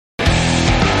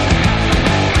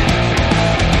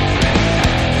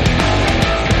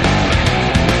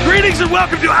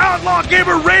welcome to Outlaw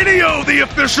Gamer Radio, the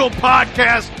official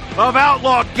podcast of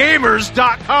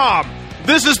OutlawGamers.com.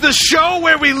 This is the show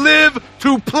where we live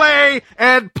to play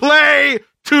and play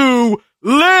to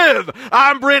live.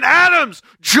 I'm Brent Adams,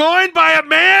 joined by a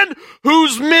man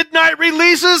whose midnight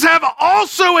releases have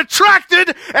also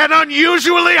attracted an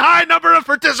unusually high number of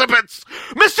participants.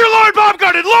 Mr. Lauren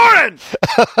Baumgarten. Lauren!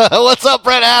 What's up,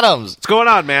 Brent Adams? What's going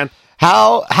on, man?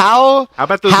 How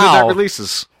about those midnight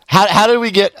releases? How did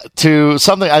we get to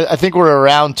something? I think we're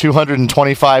around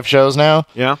 225 shows now.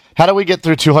 Yeah. How did we get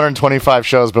through 225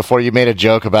 shows before you made a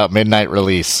joke about midnight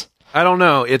release? I don't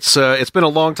know. It's been a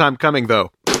long time coming,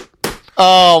 though.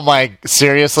 Oh, my,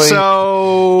 seriously?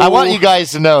 So I want you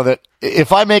guys to know that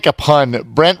if I make a pun,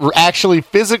 Brent actually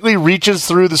physically reaches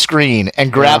through the screen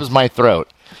and grabs my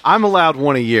throat. I'm allowed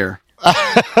one a year.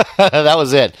 That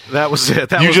was it. That was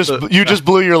it. You just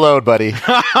blew your load, buddy.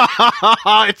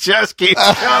 It just keeps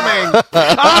coming.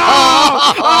 God,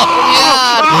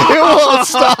 it won't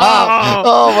stop.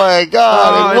 Oh my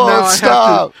God, it won't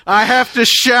stop. I have to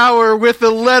shower with the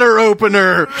letter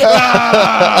opener.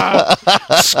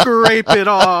 Scrape it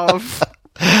off.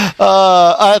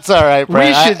 That's all right,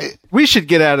 Brent. We should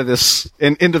get out of this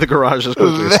and into the garage as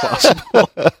quickly as possible.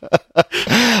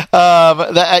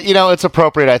 It's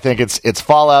appropriate. I think it's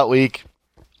Fallout week.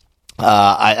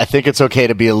 I think it's okay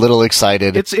to be a little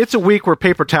excited. It's a week where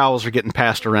paper towels are getting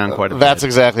passed around quite a bit. That's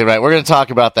exactly right. We're going to talk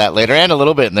about that later and a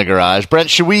little bit in the garage. Brent,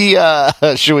 should we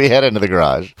head into the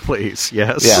garage? Please,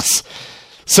 yes. Yes.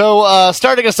 So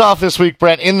starting us off this week,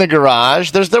 Brent, in the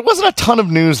garage, there wasn't a ton of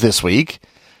news this week.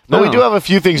 But we do have a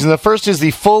few things, and the first is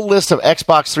the full list of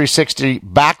Xbox 360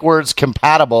 backwards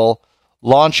compatible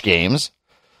launch games.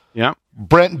 Yeah.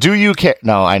 Brent, do you care?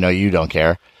 No, I know you don't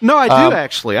care. No, I do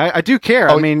actually. I do care.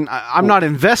 I mean, I'm not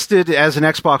invested as a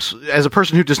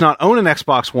person who does not own an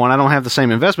Xbox One. I don't have the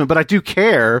same investment, but I do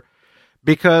care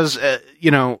because,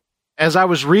 as I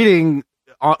was reading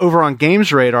over on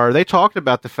Games Radar, they talked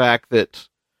about the fact that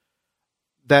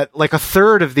like a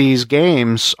third of these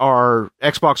games are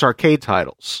Xbox arcade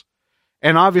titles.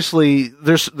 And obviously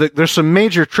there's some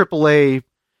major AAA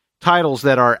titles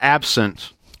that are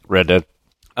absent. Red Dead.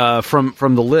 From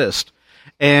the list.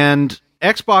 And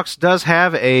Xbox does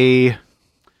have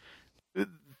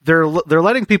they're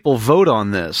letting people vote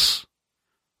on this.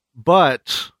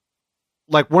 But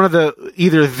like one of the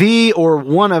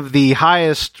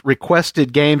highest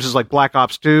requested games is like Black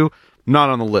Ops 2, not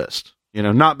on the list.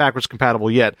 Not backwards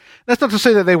compatible yet. That's not to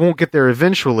say that they won't get there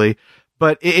eventually,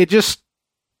 but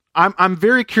I'm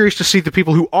very curious to see the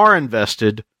people who are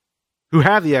invested, who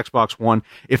have the Xbox One,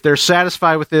 if they're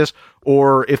satisfied with this,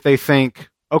 or if they think,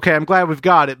 okay, I'm glad we've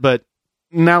got it, but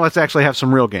now let's actually have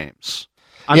some real games.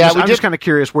 I'm just kind of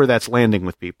curious where that's landing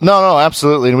with people. No,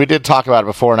 absolutely. And we did talk about it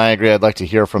before, and I agree. I'd like to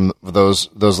hear from those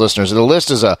listeners. The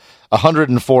list is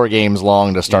 104 games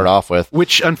long to start off with.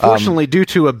 Which, unfortunately, due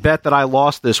to a bet that I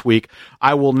lost this week,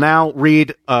 I will now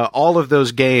read all of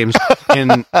those games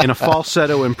in a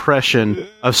falsetto impression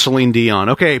of Celine Dion.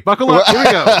 Okay, buckle up. Here we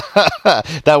go.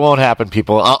 That won't happen,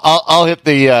 people. I'll hit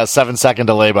the 7-second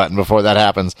delay button before that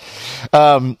happens.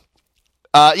 So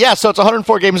it's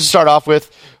 104 games to start off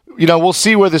with. We'll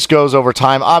see where this goes over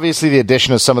time. Obviously, the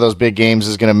addition of some of those big games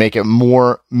is going to make it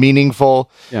more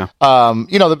meaningful. Yeah.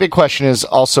 The big question is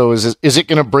also, is it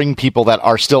going to bring people that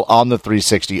are still on the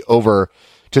 360 over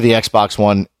to the Xbox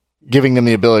One, giving them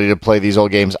the ability to play these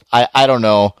old games? I don't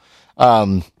know.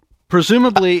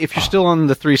 Presumably, if you're still on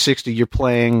the 360, you're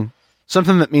playing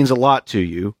something that means a lot to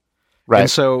you. Right. And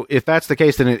so if that's the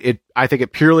case, then I think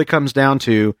it purely comes down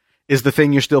to, is the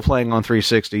thing you're still playing on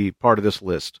 360 part of this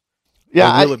list?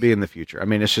 Yeah, or will it be in the future? I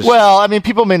mean, it's just... Well, I mean,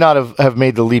 people may not have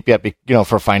made the leap yet,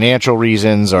 for financial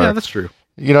reasons or... Yeah, that's true.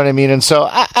 You know what I mean? And so,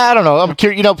 I don't know. I'm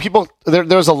curious, people...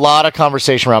 There's a lot of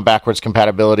conversation around backwards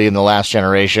compatibility in the last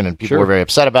generation, and people were very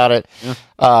upset about it. Yeah.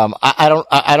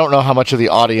 I don't know how much of the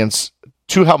audience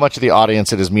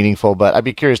it is meaningful, but I'd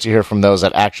be curious to hear from those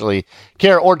that actually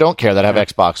care or don't care that have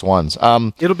Xbox Ones.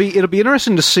 It'll be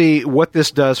interesting to see what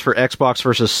this does for Xbox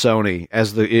versus Sony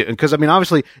because I mean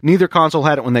obviously neither console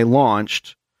had it when they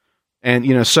launched, and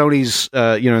Sony's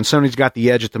got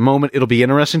the edge at the moment. It'll be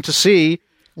interesting to see.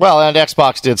 Well, and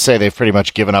Xbox did say they've pretty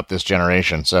much given up this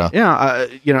generation. So yeah,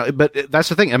 but that's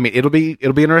the thing. I mean, it'll be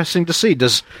interesting to see.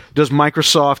 Does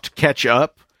Microsoft catch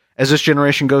up as this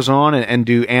generation goes on, and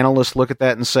do analysts look at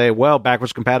that and say, well,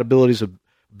 backwards compatibility is a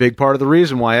big part of the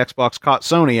reason why Xbox caught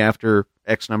Sony after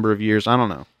X number of years? I don't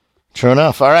know. True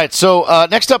enough. All right, so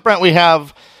next up, Brent, we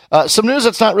have some news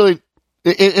that's not really...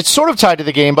 It's sort of tied to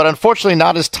the game, but unfortunately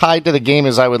not as tied to the game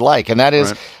as I would like, and that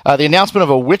is the announcement of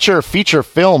a Witcher feature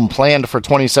film planned for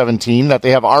 2017 that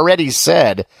they have already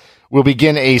said will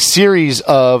begin a series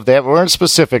of, they weren't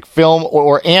specific, film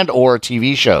or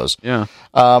TV shows. Yeah.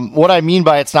 What I mean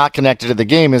by it's not connected to the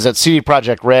game is that CD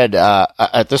Projekt Red,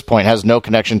 at this point, has no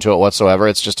connection to it whatsoever.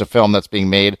 It's just a film that's being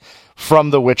made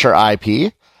from the Witcher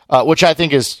IP, which I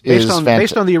think is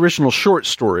based on the original short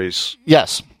stories.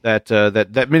 Yes.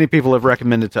 That many people have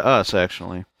recommended to us,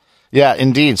 actually. Yeah,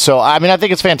 indeed. So, I mean, I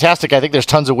think it's fantastic. I think there's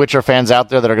tons of Witcher fans out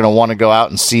there that are going to want to go out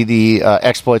and see the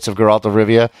exploits of Geralt of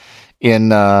Rivia in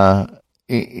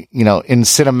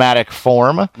cinematic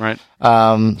form. Right.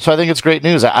 So I think it's great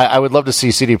news. I would love to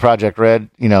see CD Projekt Red,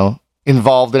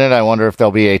 involved in it. I wonder if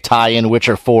there'll be a tie-in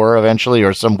Witcher 4 eventually,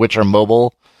 or some Witcher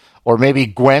mobile, or maybe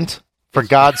Gwent, for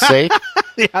God's sake.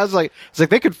 Yeah, I was like,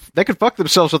 they could fuck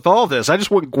themselves with all this. I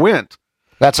just want Gwent.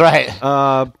 That's right.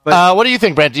 But what do you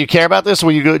think, Brent? Do you care about this?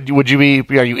 Are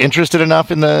you interested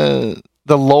enough in the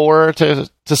lore to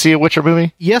see a Witcher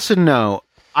movie? Yes and no.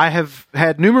 I have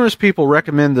had numerous people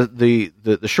recommend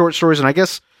the short stories, and I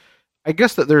guess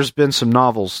that there's been some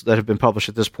novels that have been published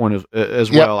at this point as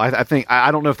well. I think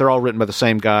I don't know if they're all written by the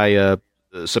same guy,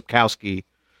 Sapkowski,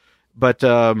 but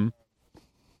I'm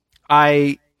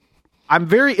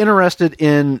very interested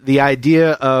in the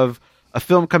idea of a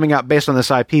film coming out based on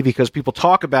this IP, because people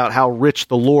talk about how rich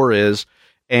the lore is,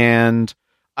 and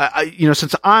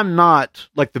since I'm not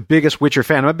like the biggest Witcher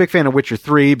fan, I'm a big fan of Witcher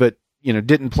 3, but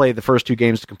didn't play the first two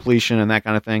games to completion and that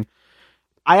kind of thing.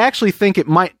 I actually think it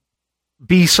might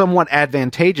be somewhat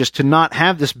advantageous to not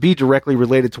have this be directly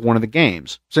related to one of the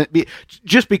games,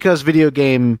 just because video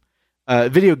gamers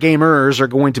are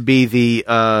going to be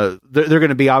they're going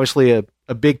to be obviously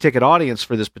a big ticket audience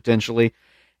for this potentially.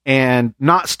 And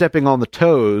not stepping on the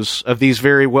toes of these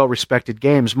very well-respected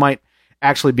games might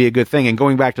actually be a good thing. And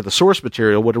going back to the source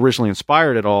material, what originally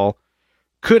inspired it all,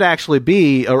 could actually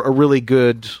be a really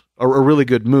good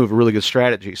move, a really good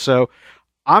strategy. So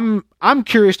I'm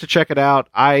curious to check it out.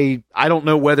 I don't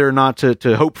know whether or not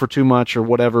to hope for too much or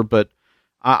whatever, but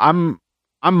I'm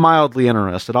mildly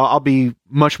interested. I'll be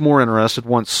much more interested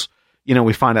once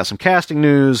we find out some casting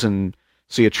news and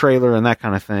see a trailer and that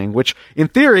kind of thing, which in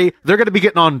theory they're going to be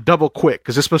getting on double quick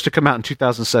because it's supposed to come out in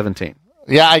 2017.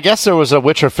 Yeah, I guess there was a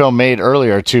Witcher film made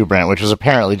earlier too, Brent, which was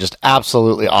apparently just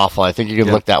absolutely awful. I think you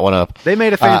can look that one up. They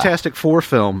made a Fantastic Four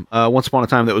film once upon a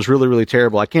time that was really, really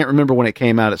terrible. I can't remember when it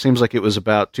came out. It seems like it was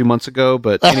about 2 months ago,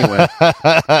 but anyway.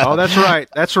 Oh, that's right.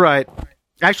 That's right.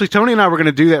 Actually, Tony and I were going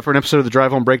to do that for an episode of the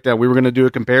Drive Home Breakdown. We were going to do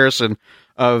a comparison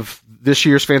of this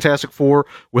year's Fantastic Four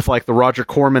with like the Roger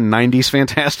Corman 90s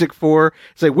Fantastic Four.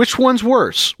 Say, which one's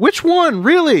worse? Which one,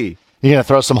 really? You going to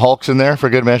throw some Hulks in there for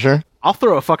good measure? I'll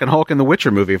throw a fucking Hulk in the Witcher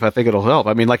movie if I think it'll help.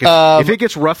 I mean, like, if it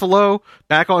gets Ruffalo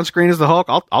back on screen as the Hulk,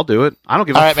 I'll do it. I don't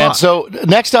give a fuck. All right, man. So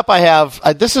next up I have,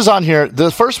 this is on here, the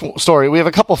first story, we have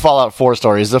a couple Fallout 4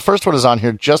 stories. The first one is on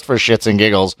here just for shits and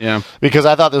giggles. Yeah. Because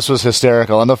I thought this was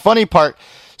hysterical. And the funny part,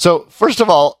 so first of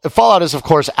all, Fallout is of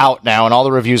course out now, and all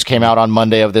the reviews came out on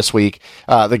Monday of this week.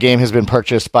 The game has been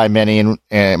purchased by many,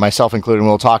 and myself included, and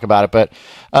we'll talk about it. But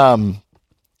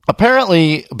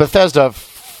apparently Bethesda,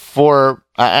 for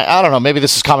I don't know, maybe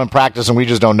this is common practice and we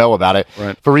just don't know about it,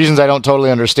 right, for reasons I don't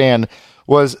totally understand,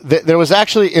 was there was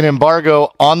actually an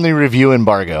embargo on the review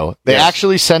embargo. They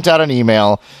actually sent out an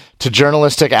email to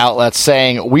journalistic outlets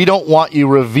saying, we don't want you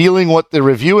revealing what the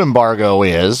review embargo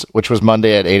is, which was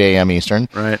Monday at 8 a.m. Eastern.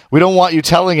 Right. We don't want you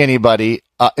telling anybody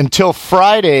until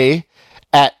Friday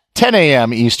at 10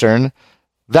 a.m. Eastern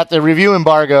that the review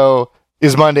embargo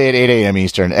is Monday at 8 a.m.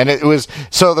 Eastern. And it was,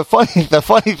 so the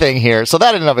funny thing here, so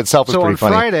that in and of itself is pretty funny. So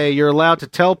on Friday, you're allowed to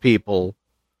tell people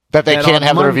that they can't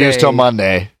have the reviews till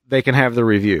Monday. They can have the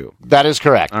review. That is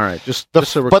correct. All right, just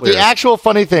so we're clear. But the actual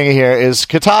funny thing here is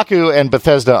Kotaku and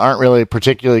Bethesda aren't really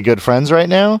particularly good friends right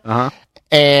now. Uh-huh.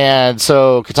 And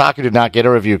so Kotaku did not get a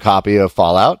review copy of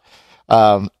Fallout.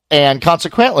 And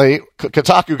consequently,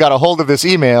 Kotaku got a hold of this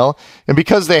email, and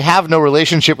because they have no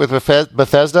relationship with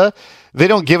Bethesda, they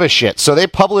don't give a shit. So they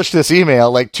published this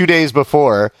email like 2 days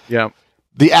before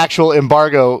the actual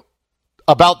embargo,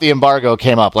 about the embargo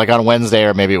came up, like on Wednesday,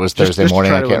 or maybe it was Thursday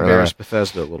morning. I can't remember. Embarrass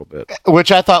Bethesda a little bit,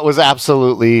 which I thought was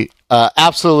absolutely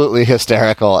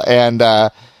hysterical. And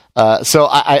so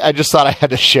I just thought I had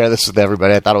to share this with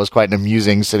everybody. I thought it was quite an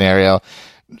amusing scenario.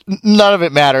 None of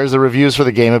it matters. The reviews for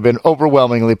the game have been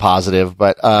overwhelmingly positive,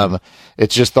 but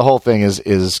it's just the whole thing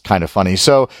is kind of funny.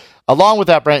 So along with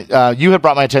that, Brent, you had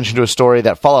brought my attention to a story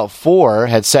that Fallout 4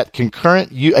 had set a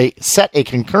concurrent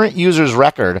users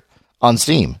record on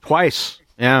Steam twice.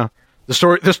 Yeah,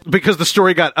 because the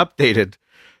story got updated.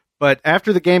 But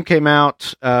after the game came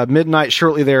out, midnight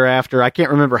shortly thereafter, I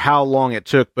can't remember how long it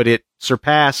took, but it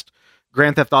surpassed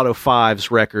Grand Theft Auto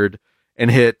 5's record and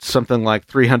hit something like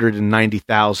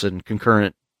 390,000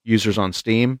 concurrent users on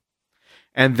Steam.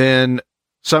 And then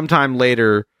sometime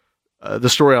later, the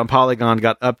story on Polygon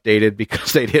got updated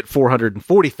because they'd hit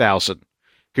 440,000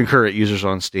 concurrent users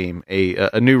on Steam,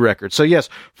 a new record. So yes,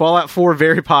 Fallout 4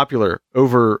 very popular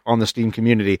over on the Steam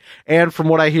community, and from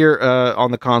what I hear,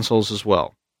 on the consoles as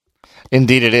well.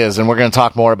 Indeed it is, and we're going to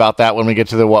talk more about that when we get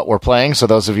to what we're playing. So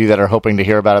those of you that are hoping to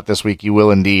hear about it this week, you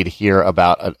will indeed hear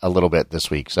about a little bit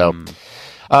this week. So,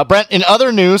 Brent, in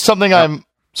other news, something I'm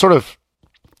sort of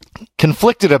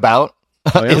conflicted about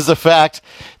is the fact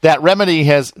that Remedy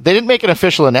they didn't make an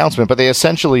official announcement, but they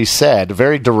essentially said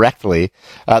very directly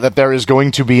that there is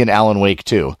going to be an Alan Wake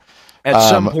 2. At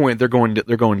some point, they're going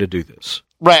to do this.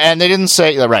 Right, and they didn't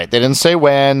say They didn't say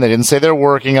when. They didn't say they're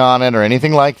working on it or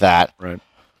anything like that. Right.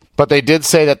 But they did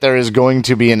say that there is going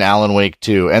to be an Alan Wake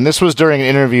 2. And this was during an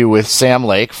interview with Sam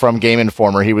Lake from Game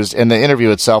Informer. And the interview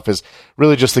itself is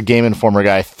really just the Game Informer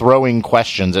guy throwing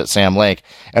questions at Sam Lake.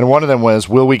 And one of them was,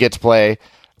 will we get to play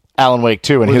Alan Wake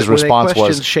 2? And his response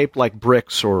was shaped like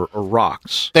bricks or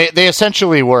rocks. They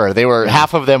essentially were. They were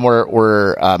half of them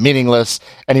were meaningless,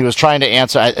 and he was trying to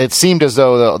answer. It seemed as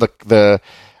though the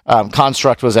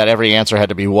construct was that every answer had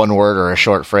to be one word or a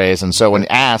short phrase. And so when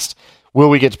asked, will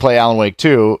we get to play Alan Wake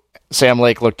 2, Sam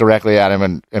Lake looked directly at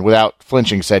him and without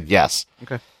flinching said yes.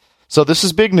 Okay. So this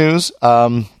is big news.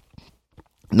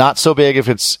 Not so big if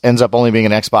it ends up only being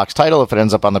an Xbox title. If it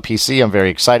ends up on the PC, I'm very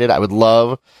excited. I would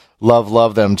love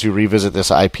them to revisit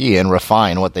this IP and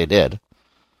refine what they did.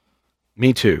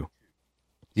 Me too.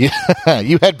 Yeah,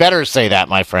 you had better say that,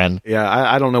 my friend. Yeah,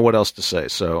 I don't know what else to say,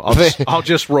 so I'll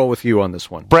just roll with you on this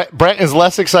one. Brent is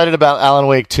less excited about Alan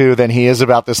Wake 2 than he is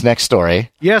about this next story.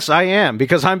 Yes, I am,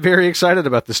 because I'm very excited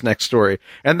about this next story.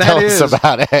 And Tell us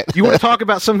about it. You want to talk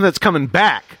about something that's coming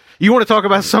back. You want to talk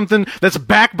about something that's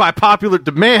backed by popular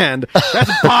demand.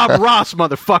 That's Bob Ross,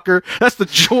 motherfucker. That's the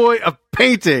joy of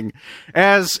painting.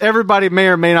 As everybody may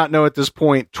or may not know at this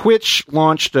point, Twitch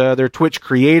launched their Twitch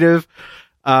Creative.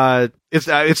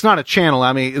 It's not a channel.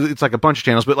 I mean, it's like a bunch of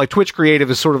channels, but like Twitch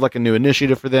Creative is sort of like a new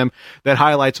initiative for them that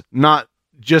highlights not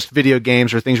just video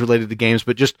games or things related to games,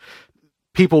 but just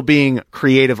people being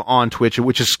creative on Twitch,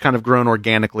 which has kind of grown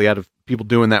organically out of people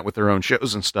doing that with their own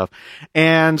shows and stuff.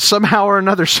 And somehow or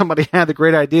another, somebody had the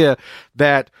great idea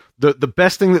that the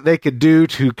best thing that they could do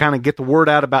to kind of get the word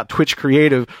out about Twitch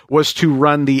Creative was to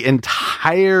run the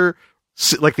entire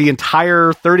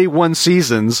 31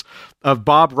 seasons of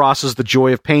Bob Ross's The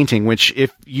Joy of Painting, which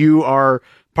if you are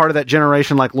part of that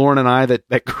generation like Lauren and I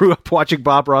that grew up watching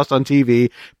Bob Ross on TV,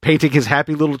 painting his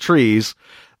happy little trees,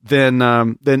 then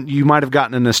you might have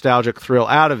gotten a nostalgic thrill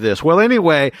out of this. Well,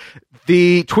 anyway,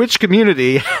 the Twitch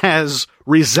community has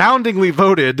resoundingly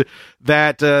voted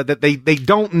that they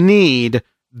don't need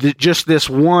just this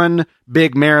one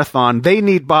big marathon. They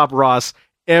need Bob Ross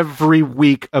every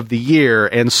week of the year,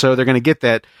 and so they're going to get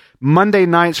that. Monday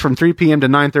nights from 3 p.m. to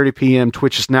 9:30 p.m.,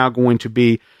 Twitch is now going to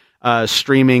be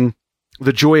streaming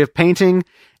The Joy of Painting,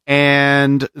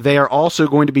 and they are also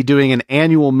going to be doing an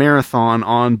annual marathon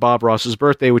on Bob Ross's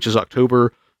birthday, which is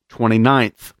October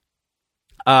 29th.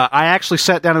 I actually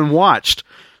sat down and watched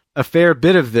a fair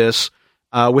bit of this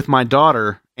with my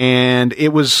daughter, and it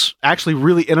was actually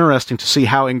really interesting to see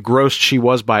how engrossed she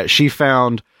was by it. She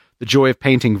found The Joy of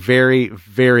Painting very,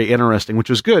 very interesting, which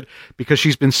was good because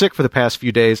she's been sick for the past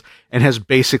few days and has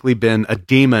basically been a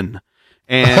demon.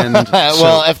 And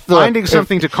well, finding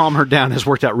something to calm her down has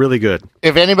worked out really good.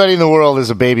 If anybody in the world is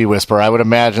a baby whisperer, I would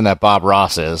imagine that Bob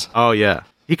Ross is. Oh, yeah.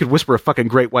 He could whisper a fucking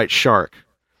great white shark.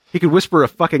 He could whisper a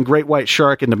fucking great white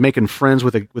shark into making friends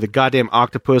with a goddamn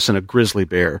octopus and a grizzly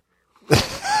bear.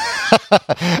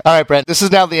 All right, Brent, this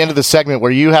is now the end of the segment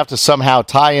where you have to somehow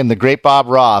tie in the great Bob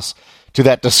Ross to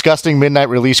that disgusting midnight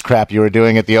release crap you were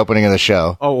doing at the opening of the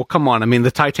show. Oh, well, come on. I mean,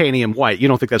 the titanium white. You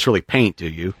don't think that's really paint, do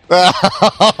you?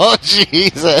 Oh,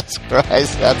 Jesus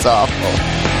Christ. That's awful.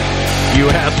 You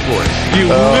asked for it. You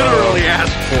literally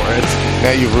asked for it.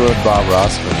 Now you've ruined Bob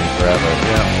Ross for me forever.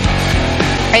 Yeah.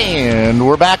 And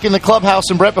we're back in the clubhouse.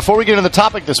 And Brett, before we get into the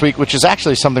topic this week, which is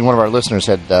actually something one of our listeners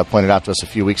had pointed out to us a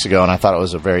few weeks ago, and I thought it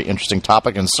was a very interesting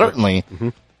topic and certainly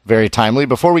very timely.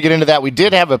 Before we get into that, we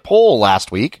did have a poll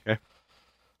last week. Okay.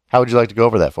 How would you like to go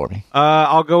over that for me?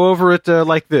 I'll go over it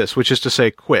like this, which is to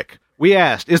say quick. We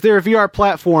asked, is there a VR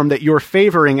platform that you're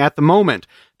favoring at the moment?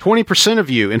 20%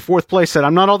 of you in fourth place said,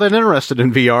 I'm not all that interested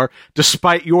in VR,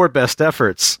 despite your best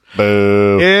efforts.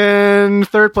 Boo. In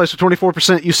third place with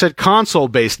 24%, you said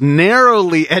console-based,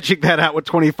 narrowly edging that out with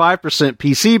 25%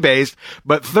 PC-based,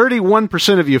 but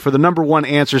 31% of you for the number one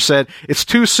answer said, it's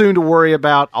too soon to worry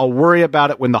about. I'll worry about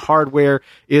it when the hardware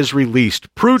is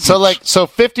released. Prudence. So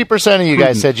 50% of you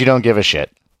guys said you don't give a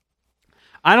shit.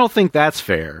 I don't think that's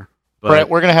fair. Brett,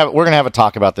 we're gonna have a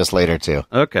talk about this later too.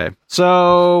 Okay.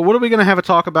 So what are we gonna have a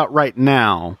talk about right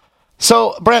now?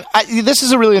 So, Brent, this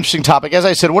is a really interesting topic. As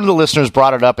I said, one of the listeners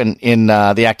brought it up in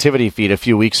the activity feed a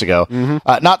few weeks ago.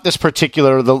 Mm-hmm. Not this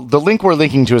particular. The link we're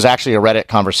linking to is actually a Reddit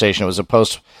conversation. It was a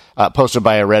post posted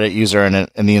by a Reddit user in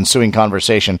the ensuing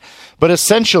conversation. But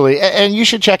essentially, and you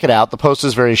should check it out. The post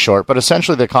is very short, but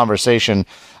essentially the conversation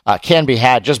can be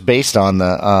had just based on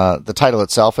the title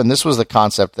itself. And this was the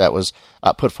concept that was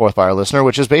put forth by our listener,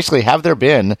 which is basically, have there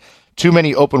been too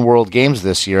many open world games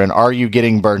this year, and are you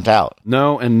getting burnt out?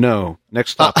 No and no.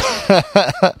 Next topic.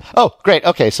 Oh, great.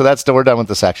 Okay, so we're done with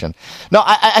the section. No,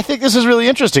 I think this is really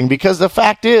interesting because the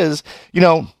fact is,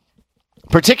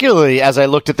 particularly as I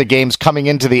looked at the games coming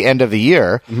into the end of the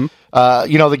year, mm-hmm.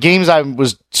 The games I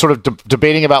was sort of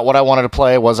debating about what I wanted to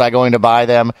play, was I going to buy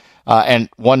them? And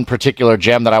one particular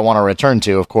gem that I want to return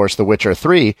to, of course, The Witcher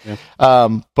 3. Yeah.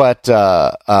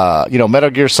 Metal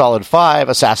Gear Solid 5,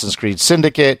 Assassin's Creed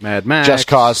Syndicate, Mad Max, Just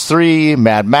Cause 3,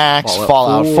 Mad Max,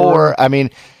 Fallout 4. I mean,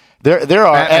 there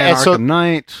are Batman Arkham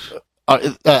Knight.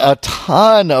 A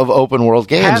ton of open world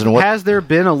games. Has there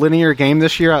been a linear game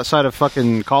this year outside of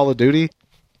fucking Call of Duty?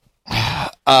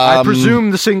 I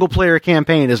presume the single player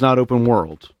campaign is not open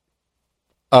world.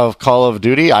 Of Call of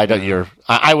Duty, I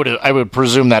would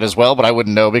presume that as well, but I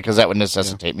wouldn't know because that would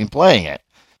necessitate me playing it.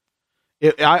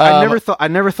 I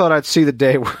never thought I'd see the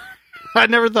day where I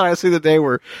never thought I'd see the day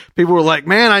where people were like,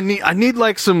 "Man, I need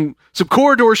like some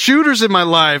corridor shooters in my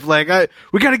life. Like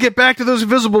we got to get back to those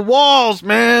invisible walls,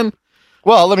 man."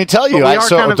 Well, let me tell you, we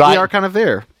are kind of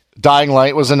there. Dying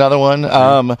Light was another one.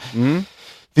 Mm-hmm.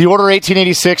 The Order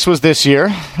 1886 was this year.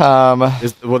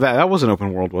 That wasn't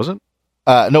open world, was it?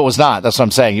 No, it was not. That's what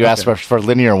I'm saying. You asked for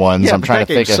linear ones. Yeah, I'm trying to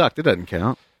think. That game sucked. It doesn't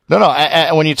count. No.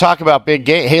 When you talk about big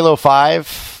game, Halo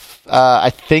 5, I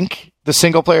think the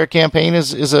single player campaign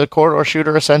is a corridor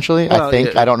shooter essentially. Well, I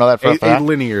think I don't know that for a fact. A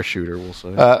linear shooter, we'll say.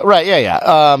 Right?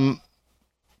 Yeah.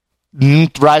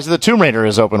 Rise of the Tomb Raider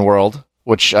is open world,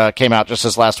 which came out just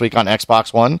this last week on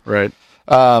Xbox One. Right.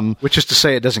 Which is to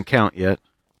say, it doesn't count yet.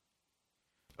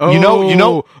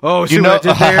 Oh, Oh, see what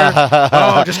I did there?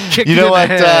 Oh, just kicked it in the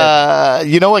head.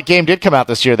 You know what game did come out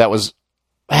this year that was,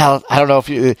 well, I don't know if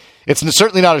it's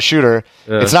certainly not a shooter.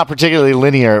 It's not particularly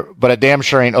linear, but a damn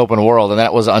sure ain't open world, and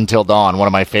that was Until Dawn, one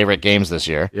of my favorite games this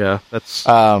year. Yeah, that's.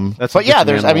 But yeah,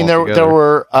 there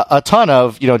were a ton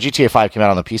of, GTA 5 came out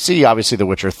on the PC, obviously The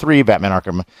Witcher 3, Batman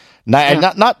Arkham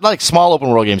Knight, not like small open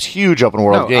world games, huge open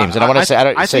world games. And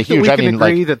I say huge, I mean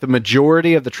agree that the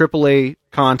majority of the AAA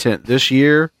content this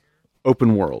year,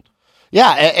 open world.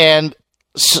 Yeah, and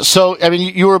so I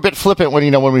mean, you were a bit flippant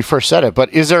when we first said it,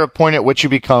 but is there a point at which you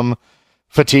become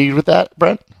fatigued with that,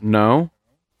 Brent? No.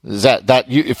 Is that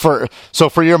you for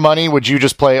your money, would you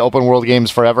just play open world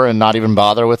games forever and not even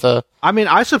bother with a? I mean,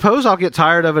 I suppose I'll get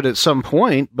tired of it at some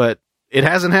point, but it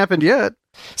hasn't happened yet.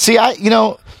 See,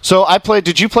 so I played.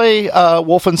 Did you play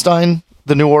Wolfenstein: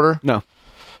 The New Order? No.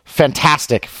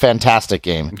 Fantastic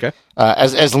game. Okay.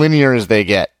 As linear as they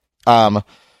get.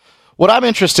 What I'm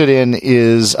interested in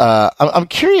is I'm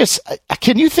curious.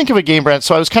 Can you think of a game, Brent?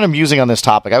 So I was kind of musing on this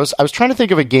topic. I was trying to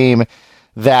think of a game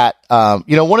that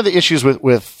one of the issues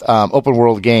with open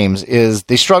world games is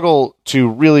they struggle to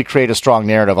really create a strong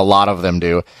narrative. A lot of them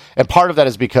do, and part of that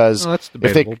is because that's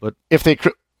debatable,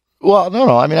 well,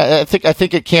 no. I mean, I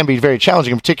think it can be very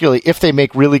challenging, particularly if they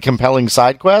make really compelling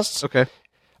side quests. Okay.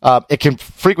 It can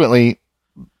frequently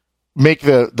make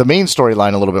the main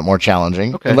storyline a little bit more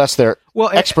challenging, unless they're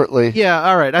expertly. Yeah,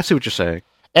 all right. I see what you're saying.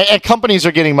 And companies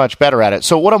are getting much better at it.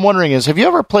 So what I'm wondering is, have you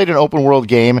ever played an open world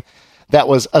game that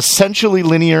was essentially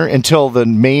linear until the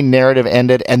main narrative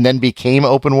ended and then became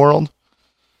open world?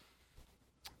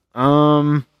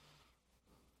 Let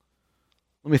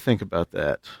me think about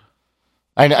that.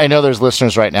 I know there's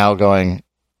listeners right now going,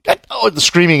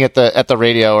 screaming at the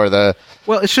radio or the.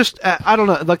 Well, it's just I don't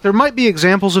know. Like, there might be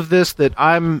examples of this that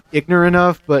I'm ignorant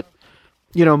of, but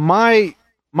my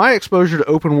exposure to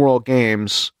open world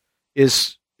games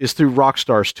is through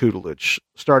Rockstar's tutelage,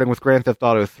 starting with Grand Theft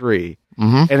Auto 3,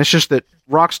 and it's just that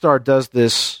Rockstar does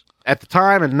this at the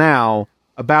time and now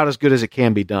about as good as it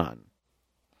can be done.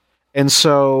 And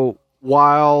so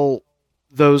while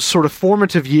those sort of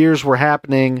formative years were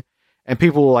happening, and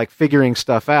people were like figuring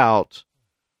stuff out,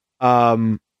 I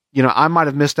might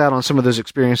have missed out on some of those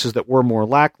experiences that were more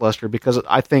lackluster, because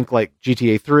I think like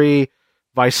GTA 3,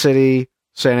 Vice City,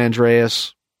 San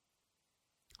Andreas,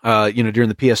 during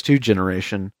the PS2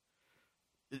 generation,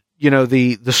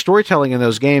 the storytelling in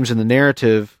those games and the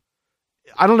narrative,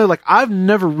 I don't know, like I've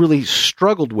never really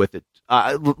struggled with it,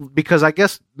 because I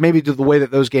guess maybe the way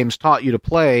that those games taught you to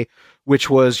play, which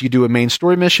was you do a main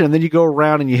story mission and then you go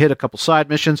around and you hit a couple side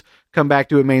missions, come back,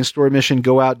 do a main story mission,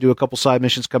 go out, do a couple side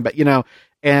missions, come back,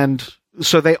 and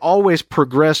so they always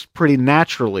progressed pretty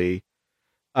naturally,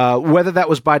 whether that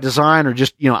was by design or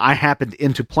just, I happened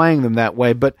into playing them that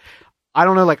way. But I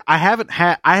don't know, like I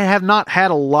have not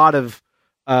had a lot of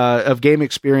game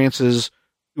experiences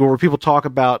where people talk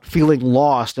about feeling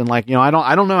lost and like, I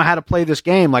don't know how to play this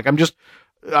game. Like I'm just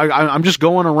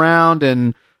going around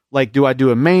and like, do I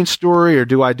do a main story or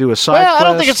do I do a side quest? I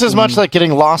don't think it's as much like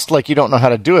getting lost, like you don't know how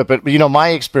to do it. But, my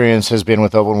experience has been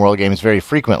with open world games very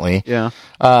frequently. Yeah.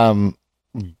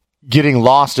 Getting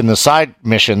lost in the side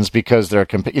missions because they're,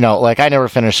 like I never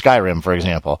finished Skyrim, for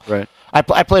example. Right.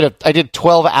 I did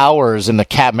 12 hours in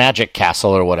the Magic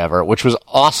Castle or whatever, which was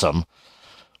awesome.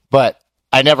 But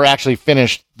I never actually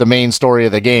finished the main story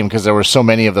of the game because there were so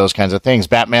many of those kinds of things.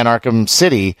 Batman Arkham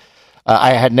City,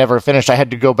 I had never finished. I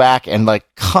had to go back and like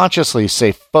consciously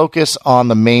say, focus on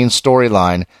the main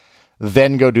storyline,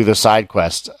 then go do the side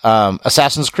quest.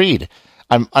 Assassin's Creed,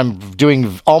 I'm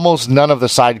doing almost none of the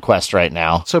side quests right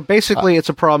now. So basically, it's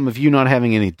a problem of you not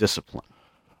having any discipline.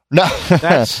 No,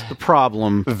 that's the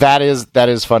problem. That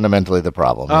is fundamentally the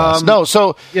problem. Yes.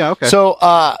 Okay. So,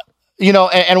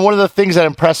 and one of the things that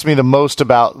impressed me the most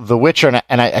about The Witcher,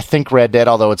 and I think Red Dead,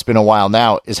 although it's been a while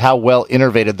now, is how well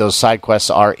innovated those side quests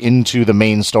are into the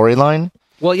main storyline.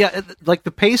 Well, yeah, like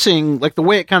the pacing, like the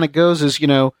way it kind of goes is,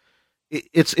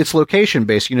 it's location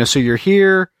based. So you're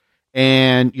here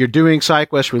and you're doing side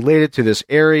quests related to this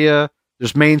area.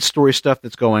 There's main story stuff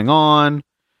that's going on,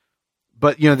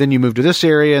 but then you move to this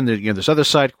area and there's other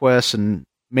side quests and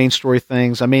main story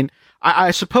things. I mean, I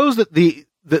suppose that the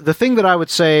thing that I would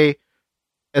say,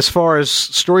 as far as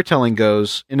storytelling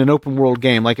goes in an open world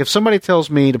game, like if somebody tells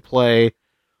me to play,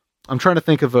 I'm trying to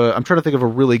think of a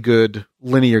really good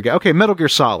linear game. Okay, Metal Gear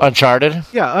Solid, Uncharted.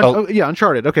 Yeah,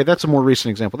 Uncharted. Okay, that's a more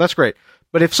recent example. That's great.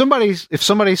 But if somebody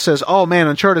says, "Oh man,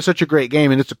 Uncharted is such a great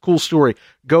game and it's a cool story,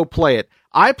 go play it."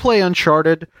 I play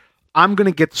Uncharted, I'm going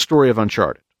to get the story of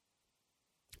Uncharted,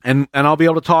 and I'll be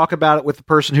able to talk about it with the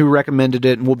person who recommended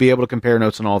it, and we'll be able to compare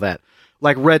notes and all that.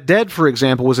 Like Red Dead, for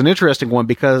example, was an interesting one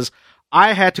because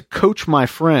I had to coach my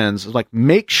friends, like,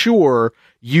 make sure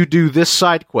you do this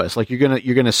side quest. Like, you're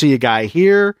gonna see a guy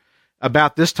here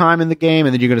about this time in the game,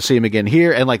 and then you're gonna see him again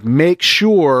here, and like make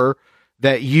sure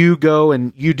that you go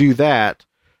and you do that,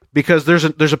 because there's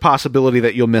a possibility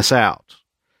that you'll miss out.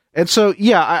 And so,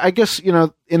 yeah, I guess,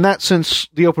 in that sense,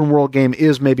 the open world game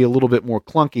is maybe a little bit more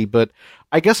clunky, but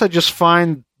I guess I just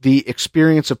find the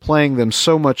experience of playing them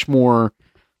so much more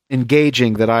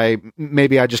engaging that I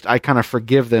kind of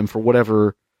forgive them for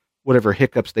whatever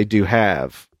hiccups they do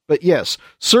have. But yes,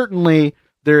 certainly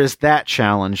there is that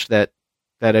challenge that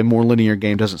a more linear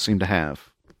game doesn't seem to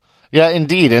have. Yeah,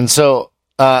 indeed. And so,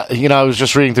 I was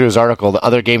just reading through his article. The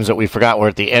other games that we forgot were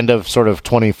at the end of sort of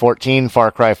 2014, Far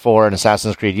Cry 4 and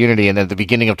Assassin's Creed Unity, and then at the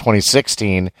beginning of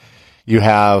 2016, you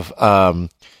have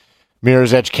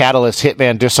Mirror's Edge Catalyst,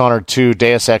 Hitman, Dishonored 2,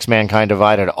 Deus Ex: Mankind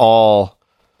Divided, all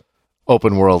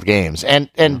open world games. And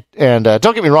don't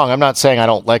get me wrong, I'm not saying I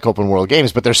don't like open world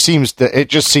games, but it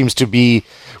just seems to be,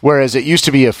 whereas it used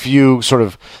to be a few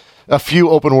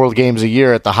open world games a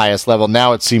year at the highest level,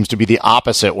 now it seems to be the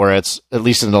opposite, where it's, at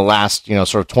least in the last,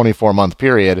 sort of 24-month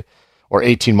period, or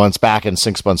 18 months back and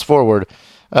 6 months forward,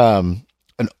 an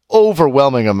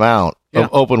overwhelming amount of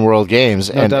open world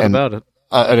games. No doubt about it.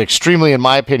 An extremely, in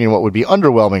my opinion, what would be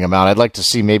underwhelming amount. I'd like to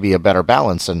see maybe a better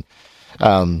balance. And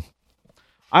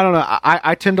I don't know.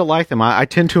 I tend to like them. I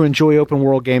tend to enjoy open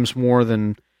world games more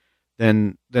than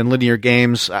linear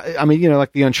games. I mean,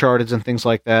 like the Uncharted and things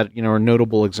like that, are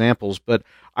notable examples. But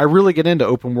I really get into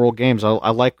open world games. I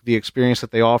like the experience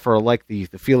that they offer. I like the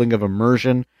feeling of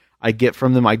immersion I get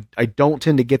from them. I don't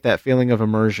tend to get that feeling of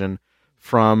immersion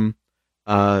from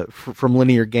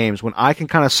linear games. When I can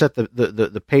kind of set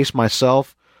the pace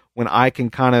myself, when I can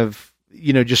kind of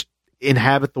just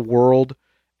inhabit the world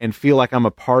and feel like I'm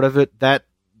a part of it, that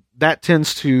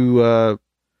tends to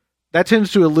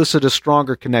elicit a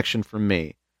stronger connection from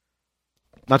me.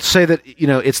 Not to say that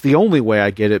it's the only way I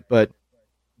get it, but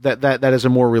that is a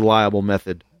more reliable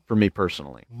method for me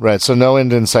personally. Right. So no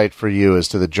end in sight for you as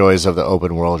to the joys of the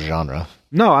open world genre.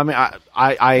 No, I mean,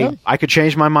 I could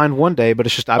change my mind one day, but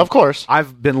it's just of course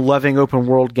I've been loving open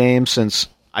world games since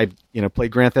I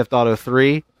played Grand Theft Auto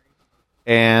 3,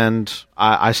 and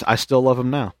I still love them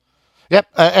now. Yep,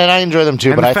 and I enjoy them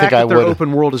too. And but I think I would.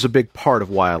 Open world is a big part of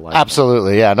why I like.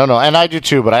 Absolutely, yeah, no, and I do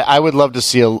too. But I would love to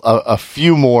see a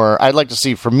few more. I'd like to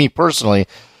see, for me personally,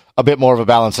 a bit more of a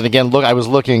balance. And again, look, I was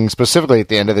looking specifically at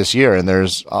the end of this year, and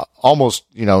there's almost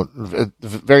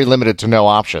very limited to no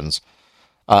options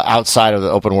outside of the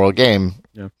open world game.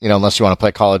 Yeah. Unless you want to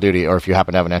play Call of Duty, or if you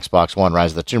happen to have an Xbox One,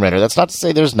 Rise of the Tomb Raider. That's not to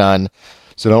say there's none.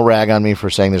 So don't rag on me for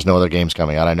saying there's no other games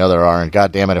coming out. I know there are, and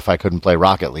God damn it if I couldn't play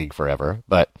Rocket League forever,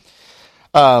 but.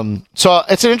 So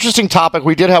it's an interesting topic.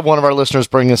 We did have one of our listeners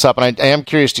bring this up, and I am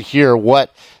curious to hear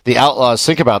what the Outlaws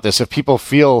think about this. If people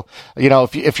feel,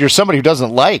 if you're somebody who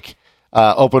doesn't like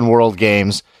open world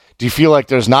games, do you feel like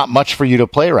there's not much for you to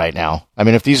play right now? I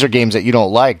mean, if these are games that you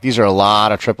don't like, these are a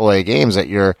lot of AAA games that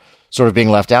you're sort of being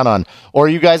left out on. Or are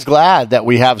you guys glad that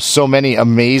we have so many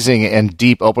amazing and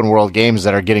deep open world games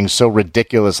that are getting so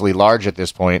ridiculously large at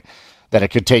this point that it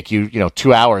could take you,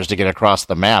 2 hours to get across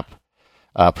the map?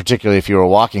 Particularly if you were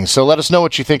walking. So let us know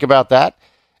what you think about that,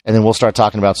 and then we'll start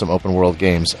talking about some open world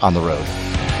games on the road.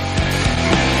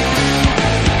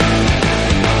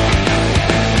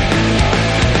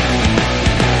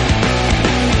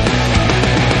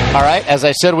 All right, as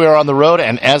I said, we are on the road,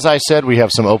 and as I said, we have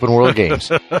some open world games.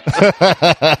 3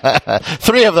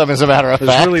 of them, as a matter of fact.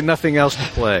 There's really nothing else to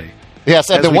play. Yes,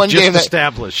 and the one game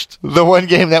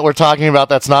that we're talking about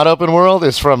that's not open world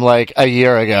is from like a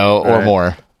year ago or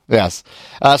more. Yes.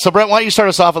 So, Brent, why don't you start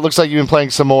us off? It looks like you've been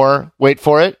playing some more. Wait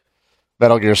for it.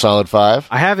 Metal Gear Solid 5.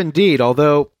 I have indeed,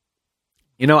 although,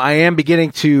 I am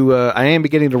beginning to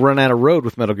run out of road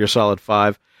with Metal Gear Solid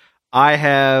 5.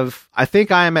 I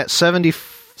think I am at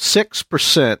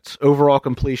 76% overall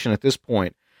completion at this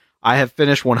point. I have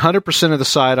finished 100% of the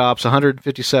side ops,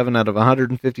 157 out of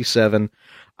 157.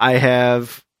 I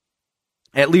have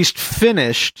at least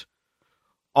finished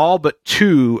all but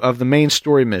 2 of the main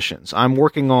story missions. I'm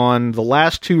working on the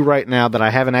last 2 right now that I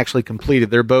haven't actually completed.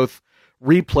 They're both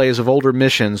replays of older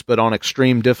missions, but on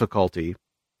extreme difficulty,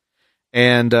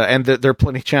 and they're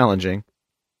plenty challenging.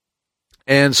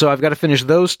 And so I've got to finish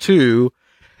those 2,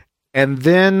 and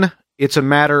then it's a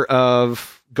matter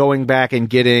of going back and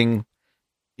getting,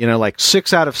 like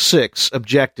 6 out of 6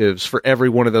 objectives for every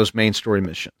one of those main story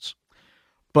missions.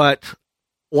 But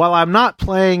while I'm not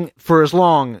playing for as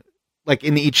long, like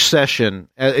in each session,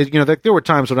 there were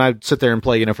times when I'd sit there and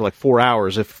play, for like 4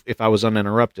 hours if I was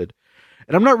uninterrupted,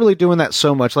 and I'm not really doing that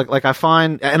so much. Like I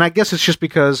find, and I guess it's just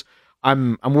because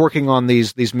I'm working on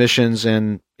these missions,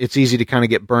 and it's easy to kind of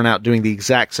get burnt out doing the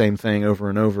exact same thing over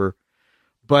and over.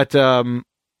 But I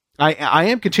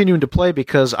am continuing to play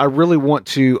because I really want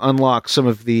to unlock some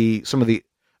of the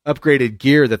upgraded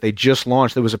gear that they just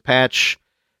launched. There was a patch,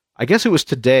 I guess it was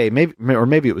today,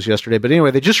 maybe it was yesterday, but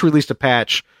anyway, they just released a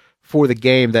patch for the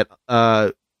game that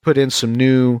put in some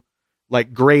new,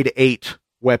 like, grade 8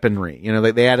 weaponry.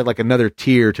 They added like another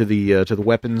tier to the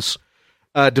weapons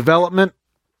development,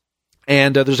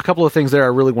 and there's a couple of things there I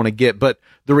really want to get, but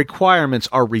the requirements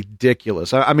are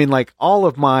ridiculous. I mean, like, all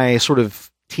of my sort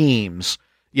of teams,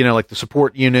 like the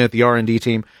support unit, the R&D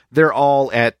team, they're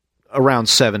all at around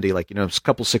 70, like, a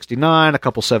couple 69, a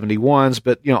couple 71s,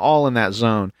 but all in that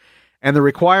zone. And the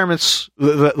requirements,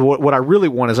 what I really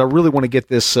want is I really want to get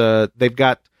this. They've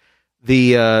got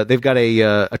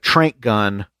a trank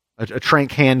gun, a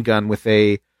trank handgun with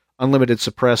a unlimited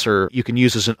suppressor you can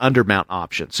use as an undermount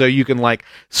option. So you can like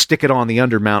stick it on the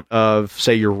undermount of,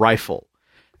 say, your rifle.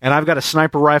 And I've got a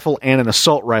sniper rifle and an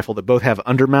assault rifle that both have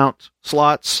undermount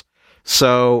slots.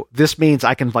 So this means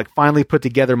I can like finally put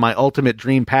together my ultimate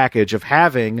dream package of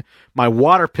having my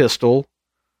water pistol,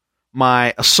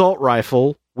 my assault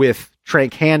rifle with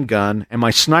trank handgun, and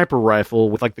my sniper rifle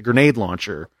with like the grenade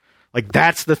launcher. Like,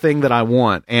 that's the thing that I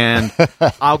want, and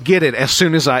I'll get it as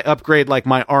soon as I upgrade like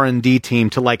my R&D team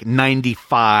to like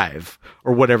 95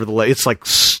 or whatever it's like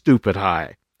stupid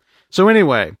high. So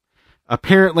anyway,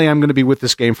 apparently I'm going to be with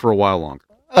this game for a while longer.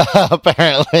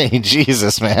 Apparently,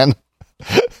 Jesus, man.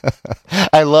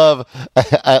 I love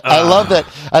that.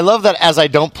 I love that as I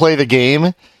don't play the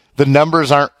game, the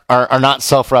numbers are not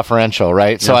self-referential,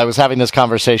 right? Yeah. So I was having this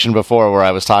conversation before where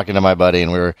I was talking to my buddy,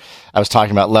 and I was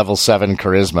talking about level 7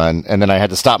 charisma, and then I had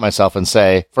to stop myself and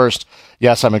say, first,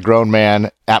 yes, I'm a grown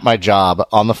man at my job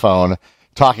on the phone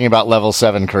talking about level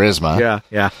 7 charisma.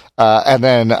 Yeah. And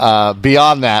then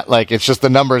beyond that, like, it's just the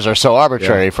numbers are so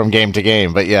arbitrary from game to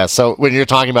game. But yeah, so when you're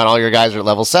talking about all your guys are at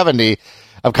level 70,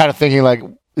 I'm kind of thinking like,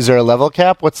 is there a level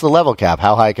cap? What's the level cap?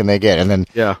 How high can they get? And then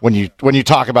when you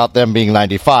talk about them being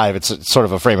 95, it's sort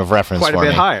of a frame of reference quite for a bit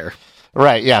me. Higher.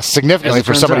 Right, yeah, significantly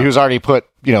for somebody who's already put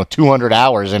 200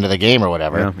 hours into the game or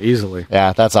whatever. Yeah, easily.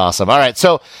 Yeah, that's awesome. All right,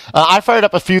 so I fired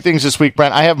up a few things this week,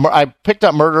 Brent. I picked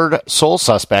up Murdered Soul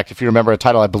Suspect. If you remember a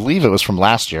title, I believe it was from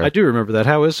last year. I do remember that.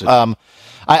 How is it?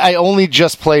 I only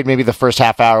just played maybe the first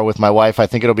half hour with my wife. I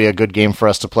think it'll be a good game for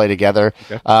us to play together.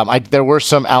 Okay. There were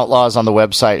some outlaws on the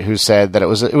website who said that it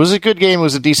was a good game. It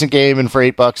was a decent game, and for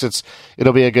 $8,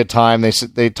 it'll be a good time.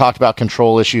 They talked about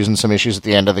control issues and some issues at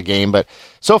the end of the game, but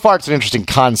so far it's an interesting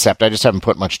concept. I just haven't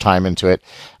put much time into it.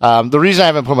 The reason I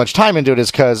haven't put much time into it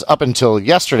is because up until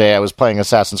yesterday I was playing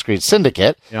Assassin's Creed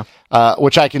Syndicate,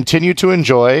 which I continue to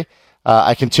enjoy.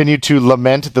 I continue to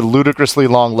lament the ludicrously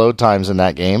long load times in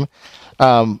that game.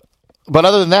 But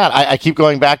other than that, I keep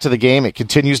going back to the game. It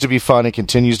continues to be fun. It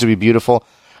continues to be beautiful.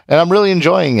 And I'm really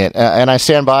enjoying it. And I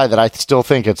stand by that I still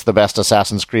think it's the best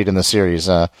Assassin's Creed in the series.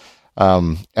 And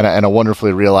a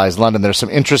wonderfully realized London. There's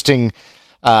some interesting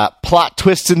plot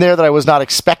twists in there that I was not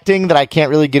expecting that I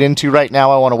can't really get into right now.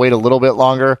 I want to wait a little bit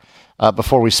longer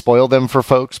before we spoil them for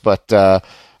folks. But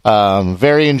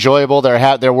very enjoyable.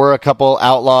 There were a couple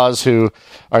outlaws who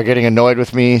are getting annoyed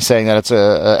with me, saying that it's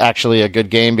actually a good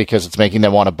game because it's making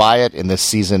them want to buy it in this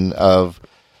season of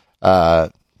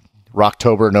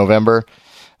Rocktober, November.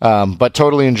 But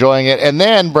totally enjoying it. And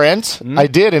then, Brent, I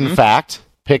did in fact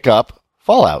pick up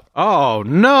Fallout. Oh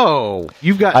no!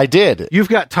 I did. You've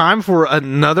got time for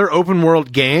another open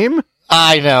world game?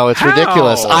 I know, it's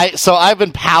ridiculous. I've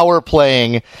been power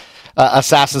playing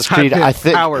Assassin's Creed. I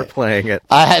think power playing it.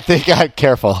 I think I'm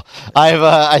careful. I'm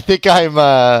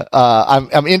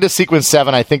into sequence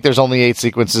 7. I think there's only 8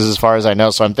 sequences as far as I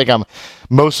know, so I think I'm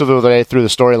most of the way through the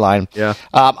storyline. Yeah.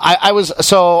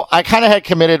 I kind of had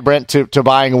committed, Brent, to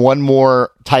buying one more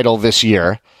title this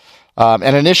year.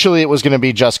 And initially it was going to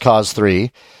be Just Cause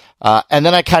 3. And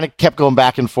then I kind of kept going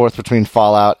back and forth between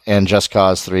Fallout and Just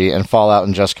Cause 3 and Fallout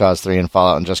and Just Cause 3 and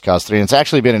Fallout and Just Cause 3. And it's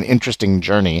actually been an interesting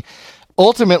journey.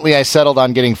 Ultimately, I settled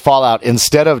on getting Fallout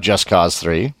instead of Just Cause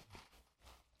 3.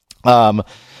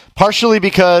 Partially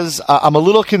because I'm a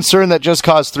little concerned that Just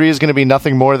Cause 3 is going to be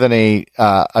nothing more than a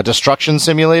destruction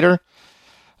simulator.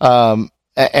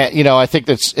 I think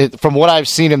that's from what I've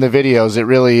seen in the videos, it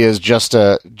really is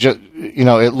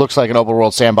it looks like an open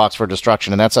world sandbox for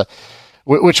destruction, and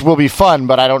which will be fun,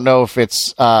 but I don't know if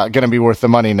it's going to be worth the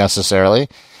money necessarily.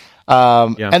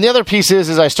 And the other piece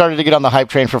is I started to get on the hype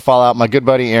train for Fallout. My good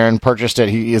buddy Aaron purchased it.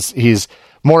 He's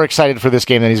more excited for this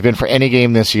game than he's been for any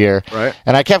game this year. Right.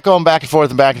 And I kept going back and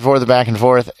forth and back and forth and back and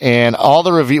forth. And all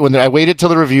the I waited till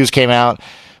the reviews came out.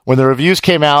 When the reviews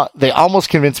came out, they almost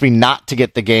convinced me not to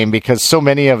get the game because so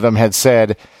many of them had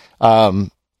said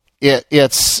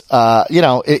it's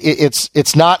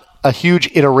not a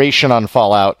huge iteration on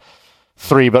Fallout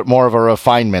 3, but more of a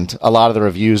refinement. A lot of the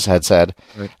reviews had said.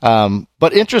 Right.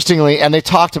 But interestingly, and they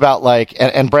talked about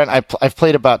and Brent, I've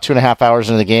played about 2.5 hours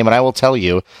into the game, and I will tell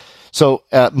you, so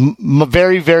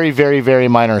very, very, very, very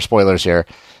minor spoilers here.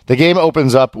 The game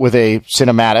opens up with a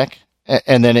cinematic,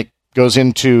 and then it goes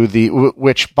into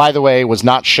which, by the way, was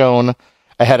not shown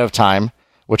ahead of time,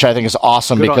 which I think is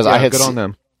awesome because I had good on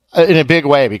them in a big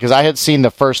way, because I had seen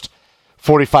the first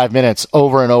 45 minutes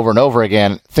over and over and over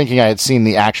again, thinking I had seen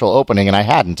the actual opening, and I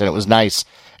hadn't, and it was nice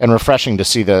and refreshing to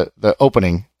see the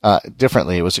opening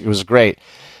differently. It was great.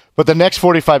 But the next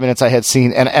 45 minutes I had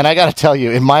seen, and I got to tell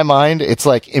you, in my mind, it's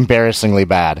like embarrassingly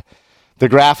bad. The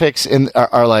graphics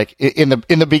are like in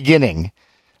the beginning.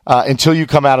 Until you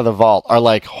come out of the vault, are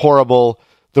like horrible.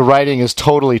 The writing is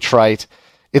totally trite.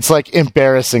 It's like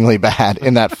embarrassingly bad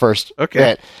in that first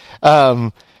bit.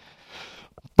 And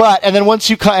then once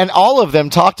you and all of them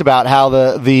talked about how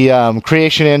the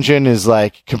creation engine is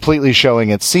like completely showing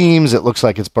its seams. It looks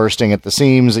like it's bursting at the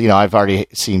seams. I've already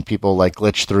seen people like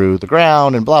glitch through the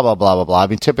ground and blah blah blah blah blah. I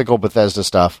mean, typical Bethesda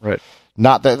stuff. Right.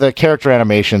 Not the character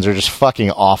animations are just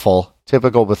fucking awful.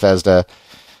 Typical Bethesda.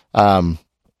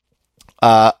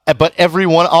 But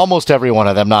almost every one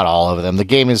of them, not all of them. The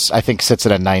game I think sits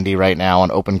at a 90 right now on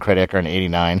OpenCritic, or an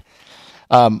 89.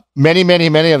 Many, many,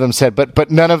 many of them said,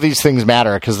 but none of these things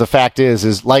matter, because the fact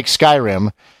is like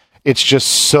Skyrim, it's just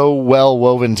so well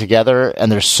woven together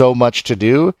and there's so much to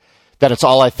do that it's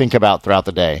all I think about throughout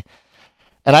the day.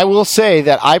 And I will say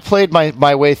that I played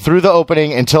my way through the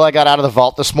opening until I got out of the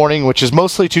vault this morning, which is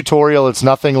mostly tutorial. It's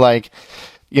nothing like,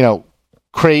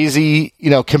 crazy,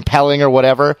 compelling or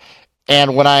whatever.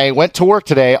 And when I went to work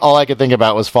today, all I could think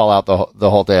about was Fallout the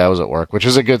whole day I was at work, which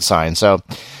is a good sign. So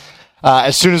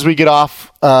as soon as we get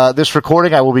off this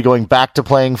recording, I will be going back to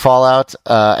playing Fallout,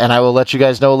 and I will let you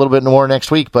guys know a little bit more next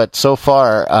week. But so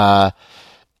far,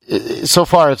 so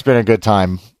far it's been a good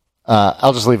time.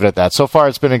 I'll just leave it at that. So far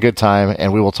it's been a good time,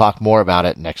 and we will talk more about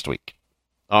it next week.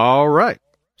 All right.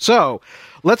 So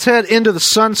let's head into the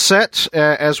sunset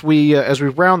as we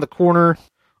round the corner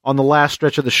on the last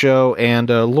stretch of the show. And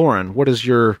Lauren, what is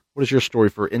your story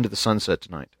for Into the Sunset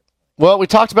tonight? Well, we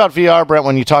talked about VR, Brent,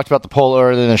 when you talked about the poll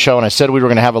earlier in the show, and I said we were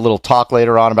going to have a little talk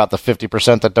later on about the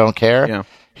 50% that don't care. Yeah.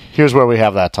 Here's where we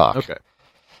have that talk. Okay.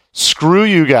 Screw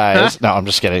you guys. No, I'm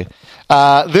just kidding.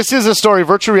 This is a story.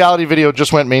 Virtual reality video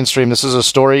just went mainstream. This is a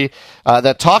story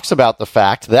that talks about the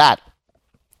fact that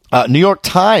the New York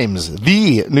Times,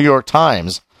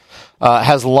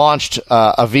 has launched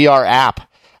a VR app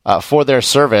for their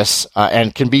service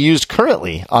and can be used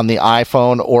currently on the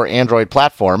iPhone or Android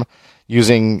platform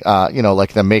using,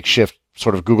 like the makeshift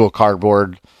sort of Google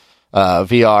Cardboard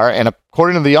VR. And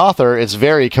according to the author, it's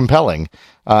very compelling,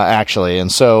 actually.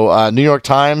 And so New York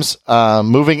Times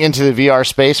moving into the VR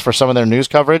space for some of their news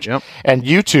coverage. Yep. And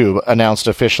YouTube announced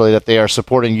officially that they are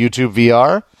supporting YouTube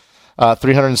VR,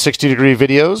 360-degree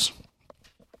videos.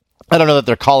 I don't know that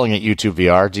they're calling it YouTube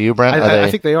VR. Do you, Brent? I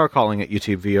think they are calling it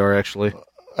YouTube VR, actually.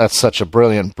 That's such a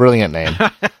brilliant name.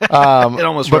 It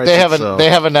almost but they itself. They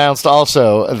have announced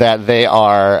also that they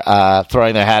are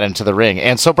throwing their hat into the ring.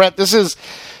 And so, Brett, this is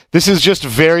just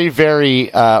very,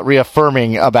 very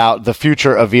reaffirming about the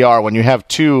future of VR when you have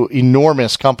two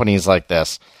enormous companies like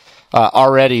this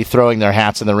already throwing their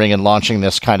hats in the ring and launching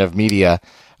this kind of media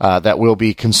that will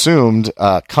be consumed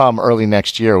come early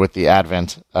next year with the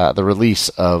the release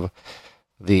of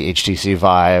the HTC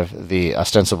Vive,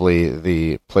 ostensibly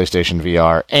the PlayStation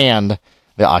VR, and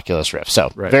the Oculus Rift.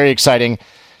 So, Very exciting.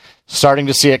 Starting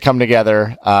to see it come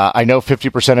together. I know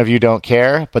 50% of you don't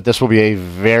care, but this will be a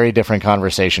very different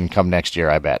conversation come next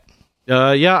year, I bet.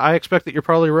 Yeah, I expect that you're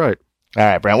probably right. All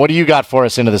right, Brent, what do you got for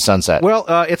us into the sunset? Well,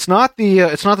 it's not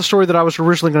the story that I was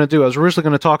originally going to do. I was originally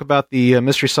going to talk about the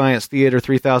Mystery Science Theater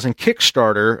 3000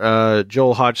 Kickstarter.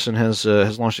 Joel Hodgson has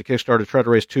launched a Kickstarter to try to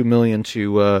raise $2 million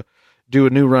to do a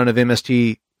new run of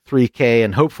MST3K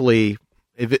and hopefully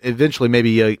eventually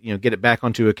maybe get it back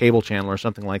onto a cable channel or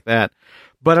something like that.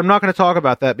 But I'm not going to talk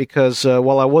about that because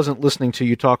while I wasn't listening to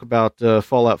you talk about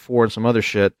Fallout 4 and some other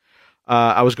shit,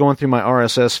 I was going through my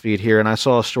RSS feed here and I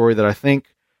saw a story that I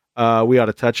think we ought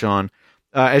to touch on.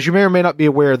 As you may or may not be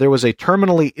aware, there was a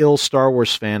terminally ill Star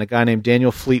Wars fan, a guy named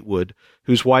Daniel Fleetwood,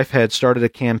 whose wife had started a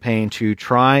campaign to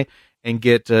try and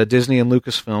get Disney and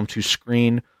Lucasfilm to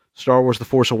screen Star Wars The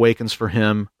Force Awakens for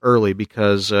him early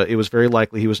because it was very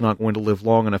likely he was not going to live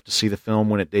long enough to see the film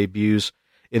when it debuts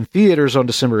in theaters on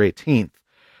December 18th.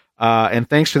 And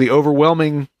thanks to the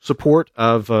overwhelming support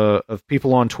of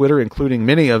people on Twitter, including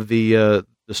many of the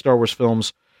Star Wars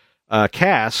film's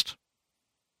cast,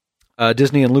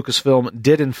 Disney and Lucasfilm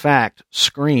did in fact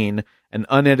screen an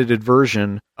unedited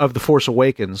version of The Force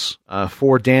Awakens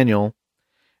for Daniel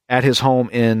at his home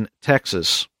in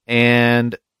Texas.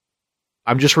 And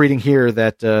I'm just reading here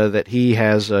that he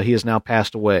has now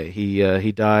passed away.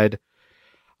 He died,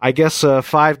 I guess, about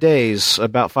 5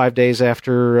 days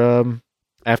after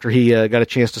he got a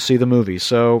chance to see the movie.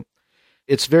 So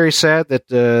it's very sad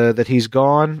that he's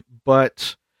gone,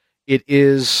 but it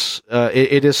is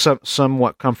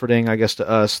somewhat comforting, I guess, to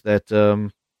us that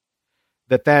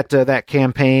that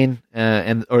campaign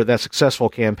or that successful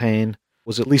campaign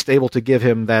was at least able to give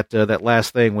him that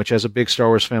last thing, which, as a big Star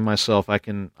Wars fan myself, I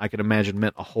can imagine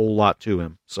meant a whole lot to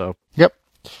him. So, yep,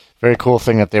 very cool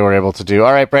thing that they were able to do.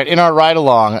 All right, Brett, in our ride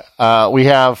along, we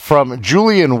have from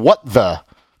Julian What the.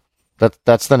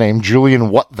 That's the name,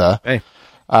 Julian What the. Hey.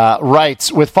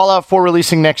 Writes, with Fallout 4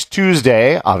 releasing next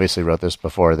Tuesday, obviously wrote this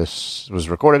before this was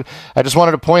recorded, I just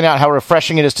wanted to point out how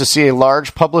refreshing it is to see a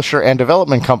large publisher and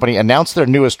development company announce their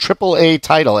newest AAA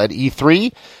title at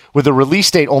E3 with a release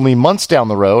date only months down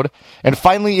the road, and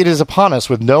finally it is upon us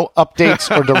with no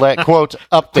updates or delay, quote,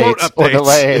 updates or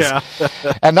delays. Yeah.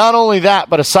 And not only that,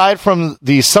 but aside from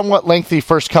the somewhat lengthy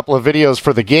first couple of videos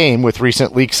for the game, with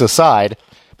recent leaks aside,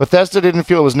 Bethesda didn't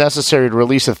feel it was necessary to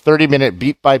release a 30-minute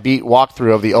beat-by-beat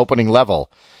walkthrough of the opening level.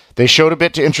 They showed a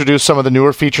bit to introduce some of the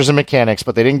newer features and mechanics,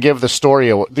 but they didn't give the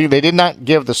story. They did not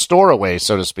give the store away,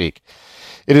 so to speak.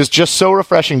 It is just so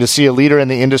refreshing to see a leader in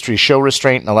the industry show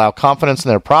restraint and allow confidence in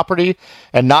their property,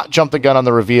 and not jump the gun on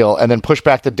the reveal and then push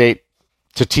back the date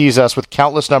to tease us with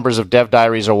countless numbers of dev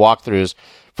diaries or walkthroughs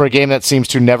for a game that seems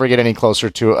to never get any closer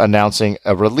to announcing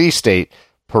a release date.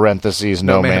 Parentheses,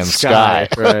 No Man's Sky.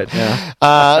 Right,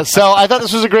 yeah. So I thought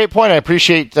this was a great point. I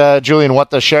appreciate Julian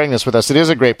What sharing this with us. It is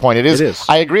a great point. It is.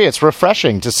 I agree. It's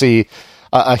refreshing to see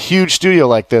a huge studio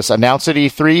like this announce at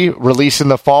E3, release in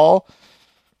the fall.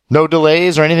 no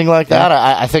delays or anything like that.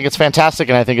 I think it's fantastic,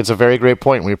 and I think it's a very great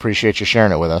point. We appreciate you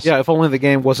sharing it with us. Yeah, if only the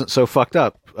game wasn't so fucked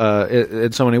up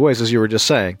in so many ways, as you were just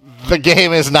saying. The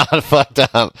game is not fucked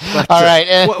up. All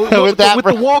right. With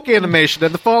the walk animation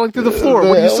and the falling through the floor,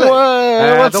 what do you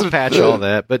say? Don't patch all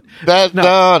that. But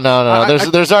no.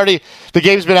 There's already, the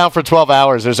game's been out for 12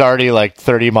 hours. There's already like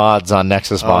 30 mods on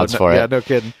Nexus mods for it. Yeah, no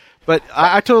kidding. But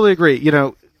I totally agree. You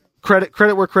know,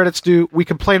 credit where credit's due. We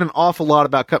complain an awful lot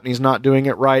about companies not doing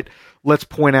it right. Let's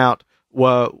point out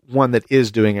one that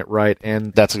is doing it right,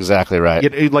 and that's exactly right.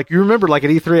 You remember, like at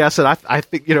E3, I said I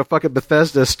think fucking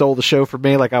Bethesda stole the show for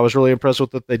me. Like I was really impressed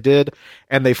with what they did,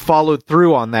 and they followed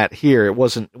through on that here. It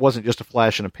wasn't just a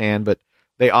flash in a pan, but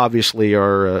they obviously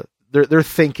are they're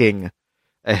thinking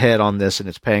ahead on this, and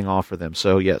it's paying off for them.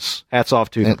 So yes, hats off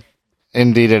to them.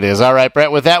 Indeed it is. All right,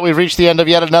 Brett, with that, we've reached the end of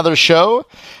yet another show.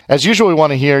 As usual, we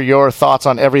want to hear your thoughts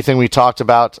on everything we talked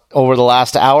about over the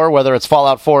last hour, whether it's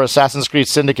Fallout 4, Assassin's Creed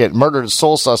Syndicate, Murdered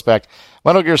Soul Suspect,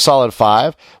 Metal Gear Solid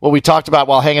 5, what we talked about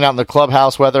while hanging out in the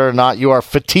clubhouse, whether or not you are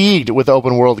fatigued with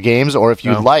open world games, or if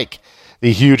you like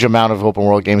the huge amount of open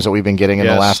world games that we've been getting in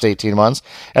the last 18 months.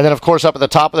 And then, of course, up at the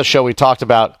top of the show, we talked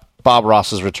about Bob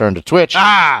Ross's return to Twitch.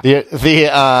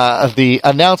 The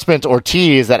announcement or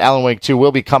tease that Alan Wake 2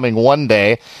 will be coming one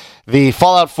day. The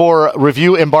Fallout 4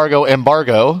 review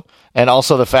embargo, and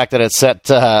also the fact that it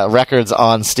set records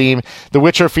on Steam. The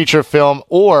Witcher feature film,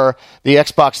 or the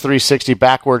Xbox 360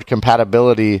 backward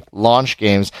compatibility launch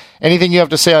games. Anything you have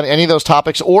to say on any of those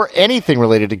topics or anything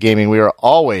related to gaming, we are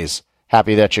always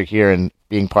happy that you're here and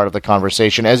being part of the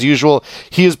conversation. As usual,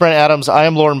 he is Brent Adams. I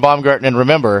am Lauren Baumgarten. And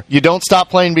remember, you don't stop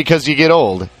playing because you get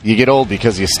old. You get old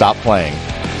because you stop playing.